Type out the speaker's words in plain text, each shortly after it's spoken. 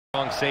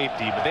Strong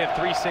safety, but they have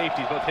three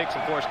safeties. Both Hicks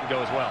and Forrest can go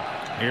as well.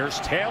 Here's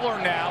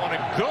Taylor now, and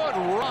a good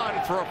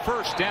run for a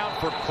first down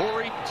for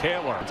Corey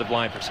Taylor. It's a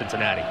blind for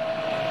Cincinnati.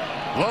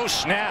 Low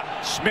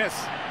snap. Smith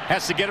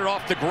has to get it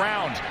off the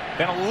ground.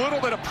 And a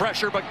little bit of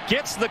pressure, but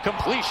gets the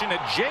completion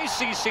to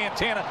J.C.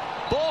 Santana.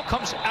 Ball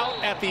comes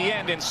out at the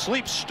end, and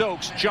Sleep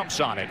Stokes jumps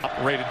on it.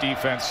 Rated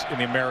defense in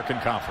the American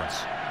Conference.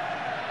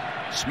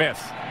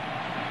 Smith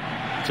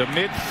to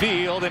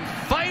midfield, and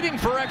fighting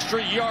for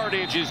extra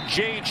yardage is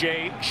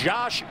J.J.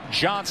 Josh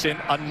Johnson.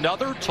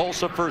 Another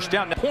Tulsa first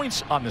down.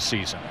 Points on the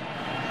season.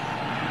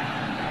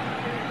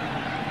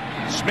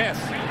 Smith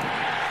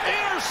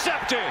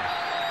intercepted.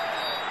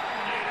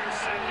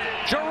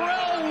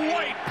 Jarrell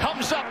White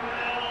comes up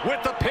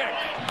with the pick.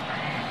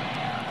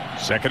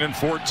 2nd and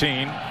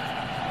 14.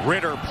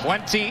 Ritter,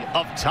 plenty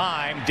of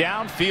time.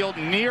 Downfield,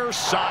 near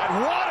side.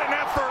 What an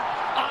effort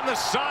on the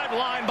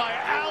sideline by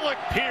Alec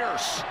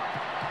Pierce.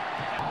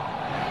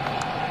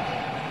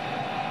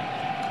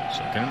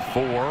 2nd and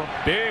 4.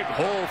 Big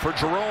hole for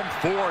Jerome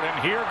Ford,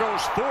 and here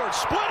goes Ford,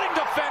 splitting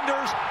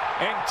defenders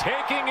and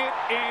taking it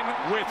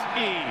in with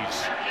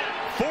ease.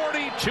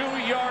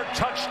 42-yard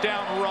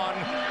touchdown run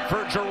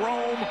for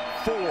Jerome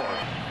Ford.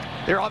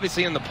 They're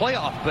obviously in the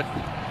playoff, but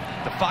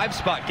the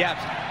 5-spot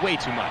gap's way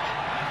too much.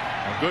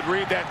 A good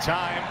read that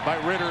time by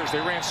Ritter as they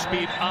ran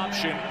speed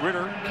option.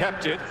 Ritter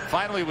kept it.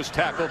 Finally was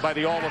tackled by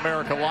the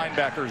All-America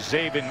linebacker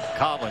Zaven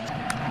Collins.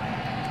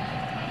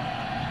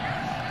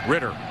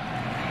 Ritter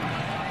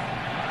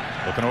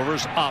looking over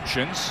his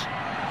options,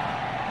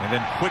 and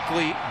then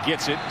quickly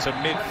gets it to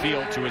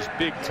midfield to his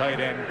big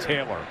tight end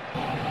Taylor.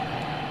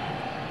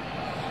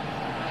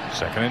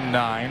 2nd and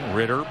 9.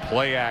 Ritter,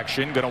 play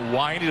action, going to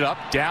wind it up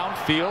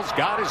downfield.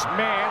 Got his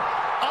man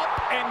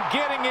up and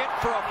getting it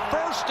for a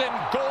 1st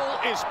and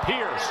goal is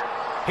Pierce.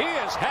 He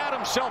has had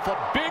himself a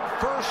big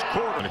first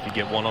quarter. And if you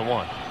get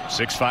one-on-one.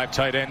 6'5"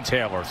 tight end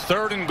Taylor.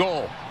 3rd and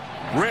goal.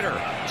 Ritter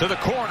to the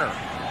corner,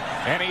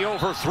 and he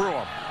overthrew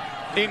him.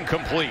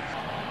 Incomplete.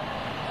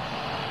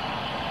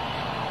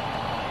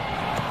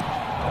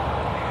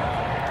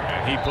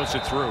 And he puts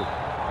it through.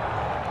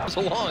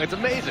 So long, it's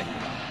amazing.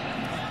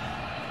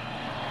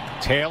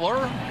 Taylor,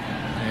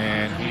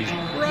 and he's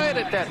right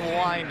at that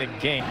line to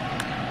gain.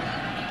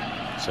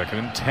 2nd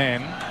and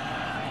 10.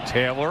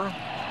 Taylor,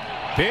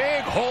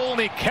 big hole,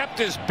 and he kept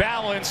his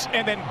balance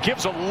and then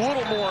gives a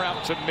little more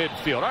out to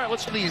midfield. All right,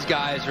 let's. These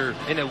guys are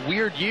in a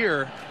weird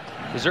year,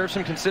 deserve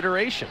some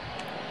consideration.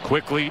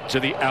 Quickly to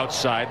the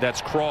outside.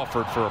 That's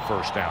Crawford for a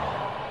first down.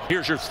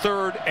 Here's your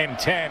 3rd and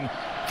 10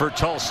 for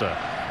Tulsa.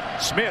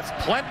 Smith,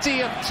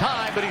 plenty of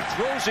time, but he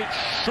throws it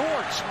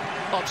short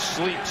of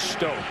Sleep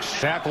Stokes.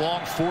 Back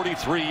long,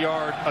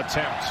 43-yard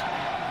attempt.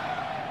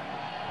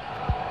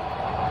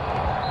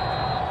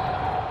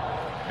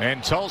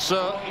 And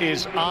Tulsa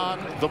is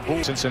on the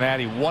board.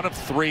 Cincinnati 1 of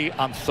 3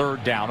 on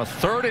 3rd down. A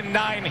 3rd and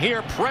 9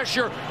 here.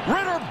 Pressure.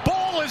 Ritter,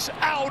 ball is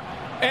out,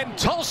 and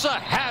Tulsa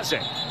has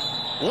it.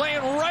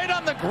 Laying right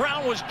on the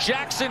ground was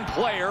Jackson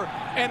Player,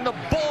 and the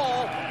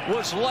ball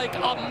was like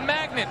a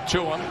magnet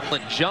to him. A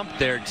jump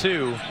there,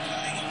 too,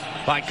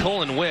 by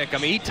Colin Wick. I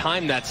mean, he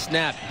timed that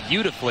snap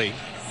beautifully.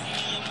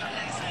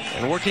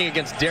 And working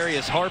against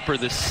Darius Harper,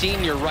 the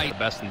senior right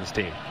best in this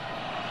team.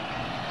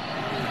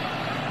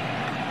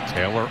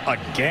 Taylor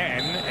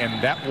again,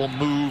 and that will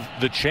move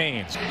the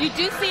chains. You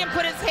do see him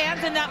put his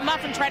hands in that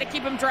muff and try to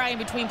keep him dry in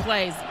between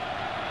plays.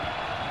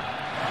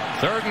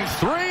 3rd and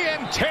 3,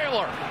 and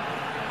Taylor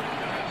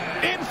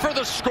in for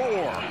the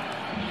score.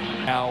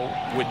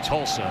 Now with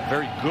Tulsa,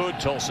 very good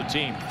Tulsa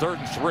team. 3rd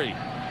and 3.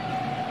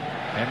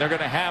 And they're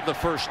going to have the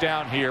first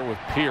down here with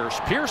Pierce.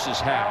 Pierce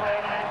has had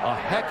a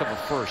heck of a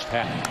first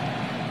half.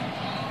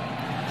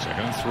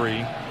 2nd and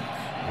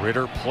 3.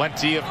 Ritter,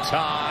 plenty of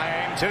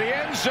time to the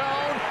end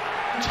zone.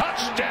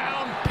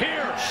 Touchdown,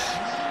 Pierce.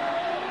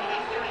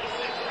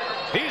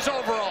 He's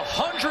over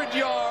 100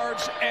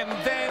 yards and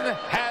then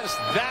has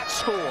that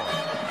score.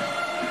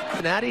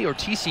 Cincinnati or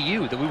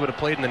TCU that we would have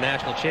played in the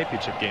national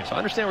championship game. So I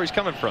understand where he's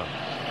coming from.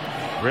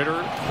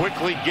 Ritter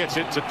quickly gets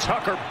it to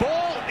Tucker.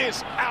 Ball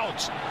is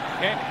out,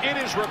 and it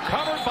is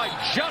recovered by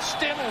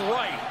Justin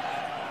Wright.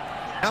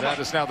 That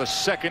is now the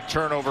 2nd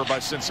turnover by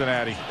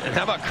Cincinnati. And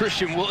how about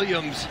Christian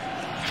Williams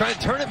trying to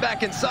turn it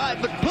back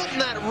inside, but putting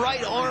that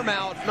right arm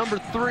out, number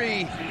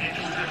 3,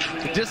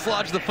 to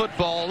dislodge the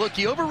football. Look,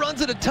 he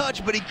overruns it a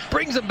touch, but he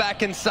brings him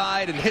back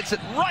inside and hits it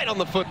right on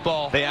the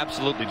football. They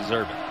absolutely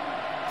deserve it.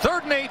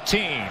 3rd and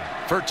 18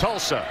 for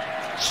Tulsa.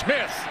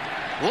 Smith,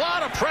 a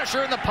lot of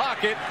pressure in the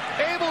pocket,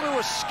 able to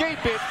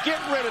escape it,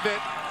 get rid of it,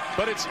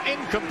 but it's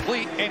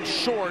incomplete and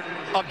short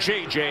of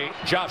J.J.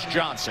 Josh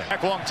Johnson.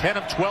 Back long, 10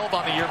 of 12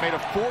 on the year, made a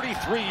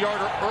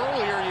 43-yarder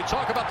earlier. You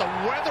talk about the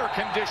weather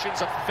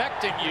conditions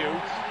affecting you.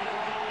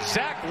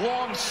 Zach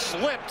Long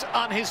slipped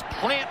on his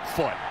plant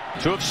foot.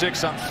 2 of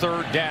 6 on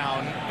 3rd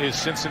down is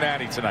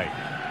Cincinnati tonight.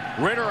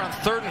 Ritter on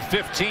 3rd and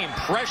 15.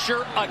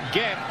 Pressure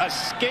again,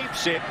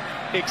 escapes it,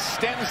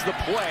 extends the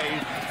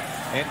play,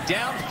 and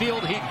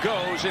downfield he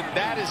goes, and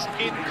that is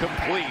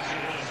incomplete.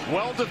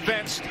 Well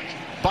defensed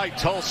by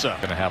Tulsa.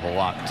 Going to have a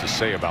lot to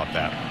say about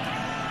that.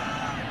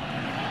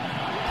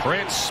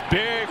 Prince,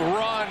 big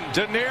run.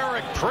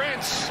 Deneric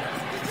Prince.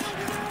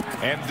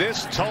 And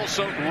this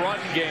Tulsa run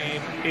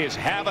game is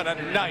having a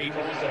night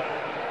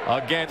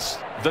against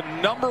the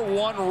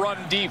 #1 run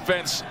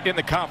defense in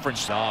the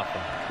conference.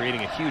 Awesome.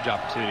 Creating a huge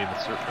opportunity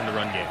in the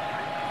run game.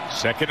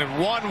 2nd and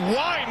 1.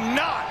 Why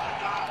not?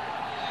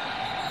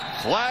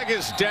 Flag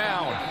is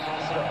down.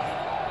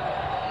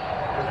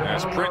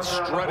 As Prince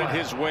strutted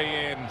his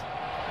way in,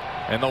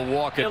 and they'll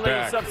walk it Illegal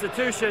back.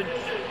 Substitution.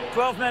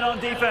 12 men on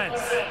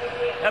defense.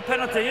 That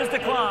penalty is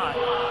declined.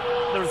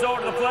 The result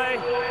of the play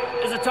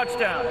is a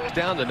touchdown.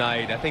 Down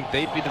tonight, I think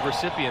they'd be the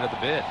recipient of the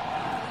bid.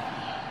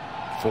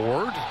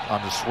 Ford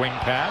on the swing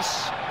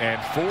pass,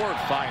 and Ford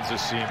finds a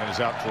seam and is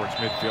out towards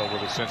midfield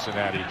with a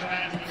Cincinnati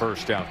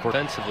first down.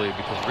 Offensively,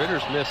 because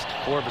Ritter's missed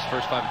 4 of his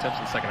first 5 attempts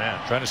in the second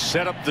half. Trying to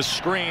set up the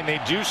screen. They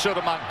do so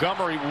to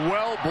Montgomery.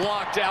 Well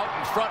blocked out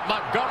in front.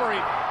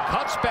 Montgomery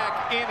cuts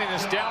back in and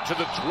is down to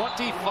the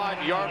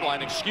 25-yard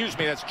line. Excuse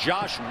me, that's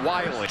Josh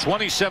Wiley.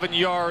 27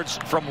 yards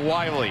from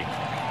Wiley.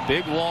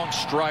 Big, long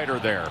strider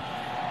there.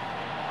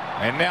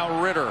 And now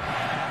Ritter,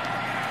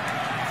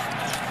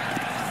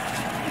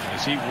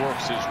 as he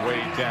works his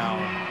way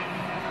down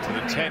to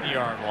the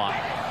 10-yard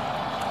line.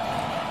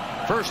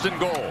 1st and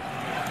goal.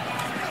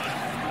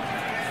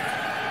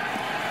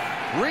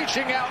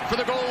 Reaching out for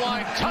the goal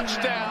line.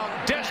 Touchdown,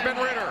 Desmond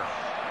Ritter.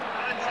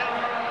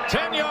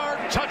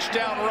 10-yard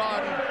touchdown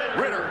run,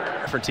 Ritter.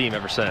 Different team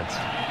ever since.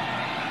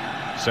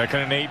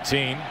 2nd and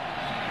 18.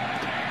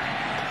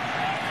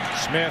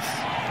 Smith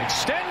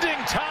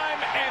extending time,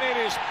 and it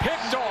is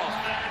picked off.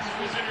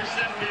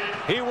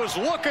 He was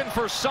looking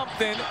for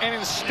something, and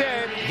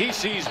instead he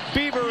sees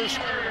Beavers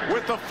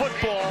with the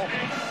football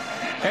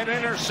and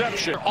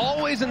interception.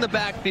 Always in the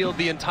backfield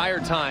the entire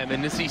time,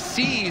 and as he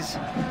sees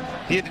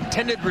the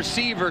intended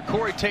receiver,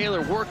 Corey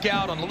Taylor, work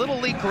out on a little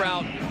leak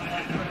route,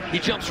 he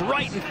jumps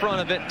right in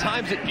front of it,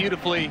 times it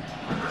beautifully,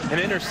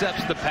 and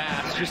intercepts the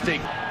pass.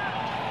 And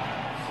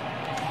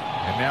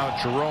now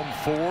Jerome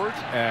Ford,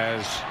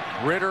 as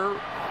Ritter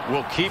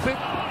will keep it,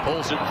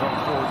 pulls it from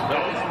Ford's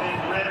belly.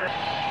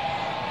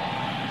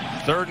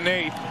 3rd and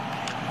 8.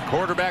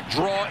 Quarterback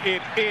draw.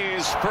 It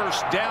is.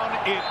 1st down.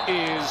 It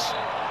is.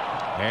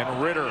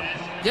 And Ritter.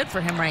 Good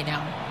for him right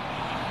now.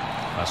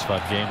 Last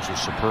 5 games were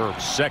superb.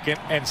 2nd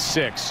and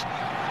 6.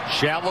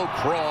 Shallow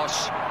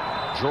cross.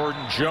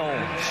 Jordan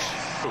Jones.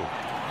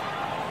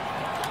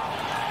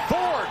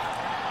 Ford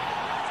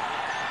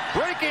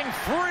breaking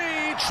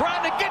free,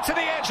 trying to get to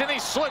the edge, and he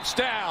slips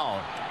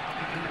down.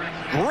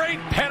 Great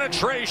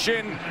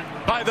penetration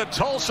by the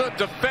Tulsa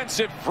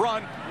defensive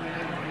front.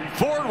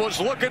 Ford was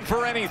looking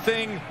for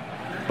anything,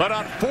 but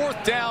on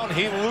 4th down,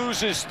 he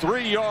loses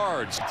 3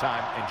 yards.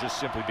 Time and just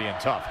simply being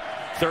tough.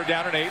 3rd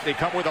down and 8. They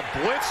come with a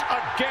blitz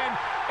again,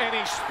 and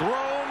he's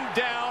thrown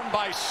down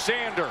by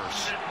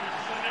Sanders.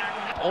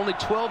 Only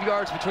 12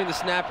 yards between the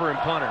snapper and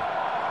punter.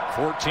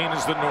 14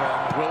 is the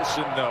norm.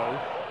 Wilson, though,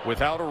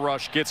 without a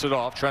rush, gets it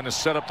off, trying to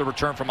set up the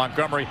return for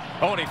Montgomery.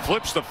 Oh, and he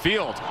flips the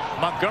field.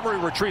 Montgomery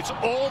retreats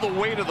all the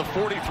way to the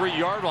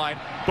 43-yard line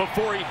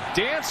before he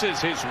dances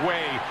his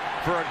way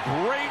for a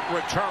great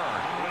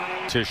return.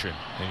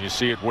 And you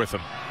see it with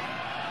him.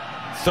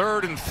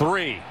 3rd and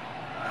 3.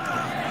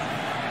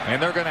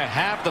 And they're going to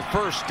have the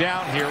 1st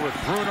down here with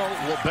Bruno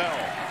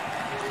LaBelle.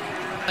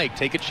 Like,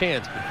 take a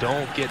chance, but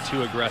don't get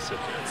too aggressive.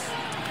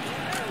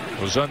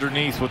 Goes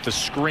underneath with the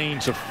screen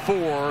to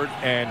Ford,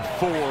 and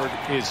Ford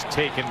is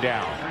taken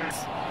down.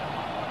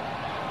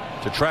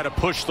 To try to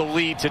push the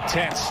lead to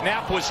 10.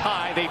 Snap was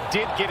high. They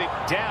did get it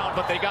down,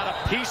 but they got a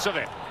piece of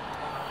it.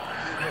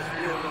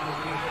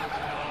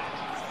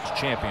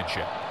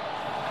 Championship.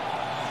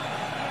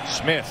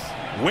 Smith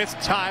with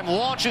time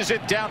launches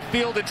it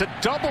downfield into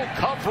double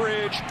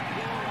coverage,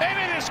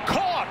 and it is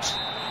caught.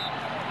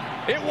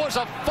 It was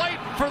a fight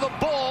for the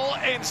ball,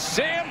 and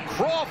Sam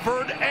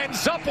Crawford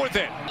ends up with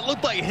it. It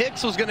looked like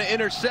Hicks was going to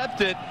intercept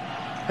it,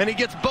 and he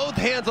gets both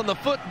hands on the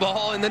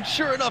football, and then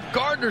sure enough,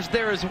 Gardner's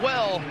there as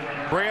well.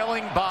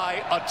 Trailing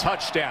by a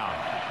touchdown.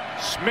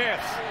 Smith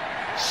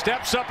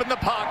steps up in the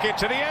pocket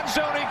to the end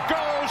zone. He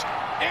goes.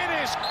 It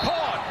is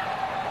caught.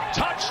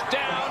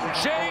 Touchdown,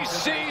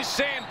 J.C.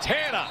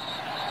 Santana.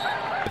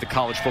 The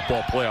college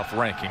football playoff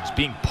rankings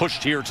being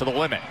pushed here to the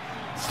limit.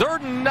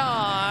 3rd and 9,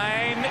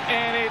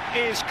 and it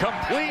is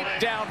complete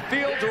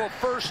downfield to a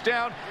 1st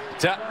down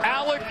to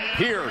Alec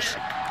Pierce.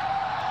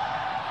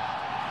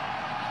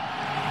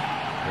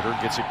 Ritter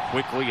gets it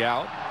quickly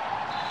out.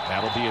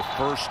 That'll be a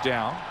 1st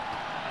down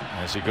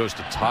as he goes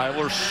to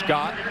Tyler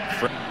Scott.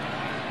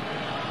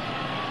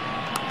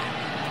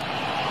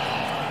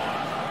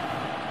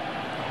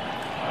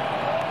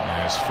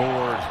 As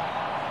Ford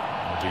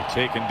will be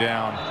taken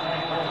down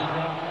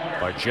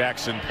by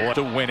Jackson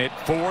to win it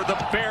for the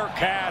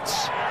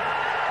Bearcats.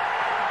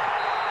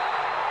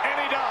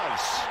 And he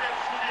does.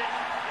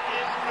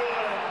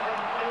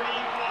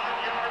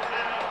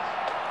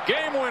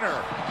 Game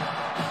winner,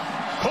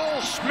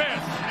 Cole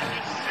Smith.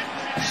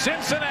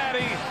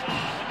 Cincinnati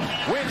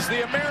wins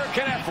the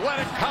American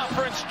Athletic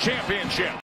Conference Championship.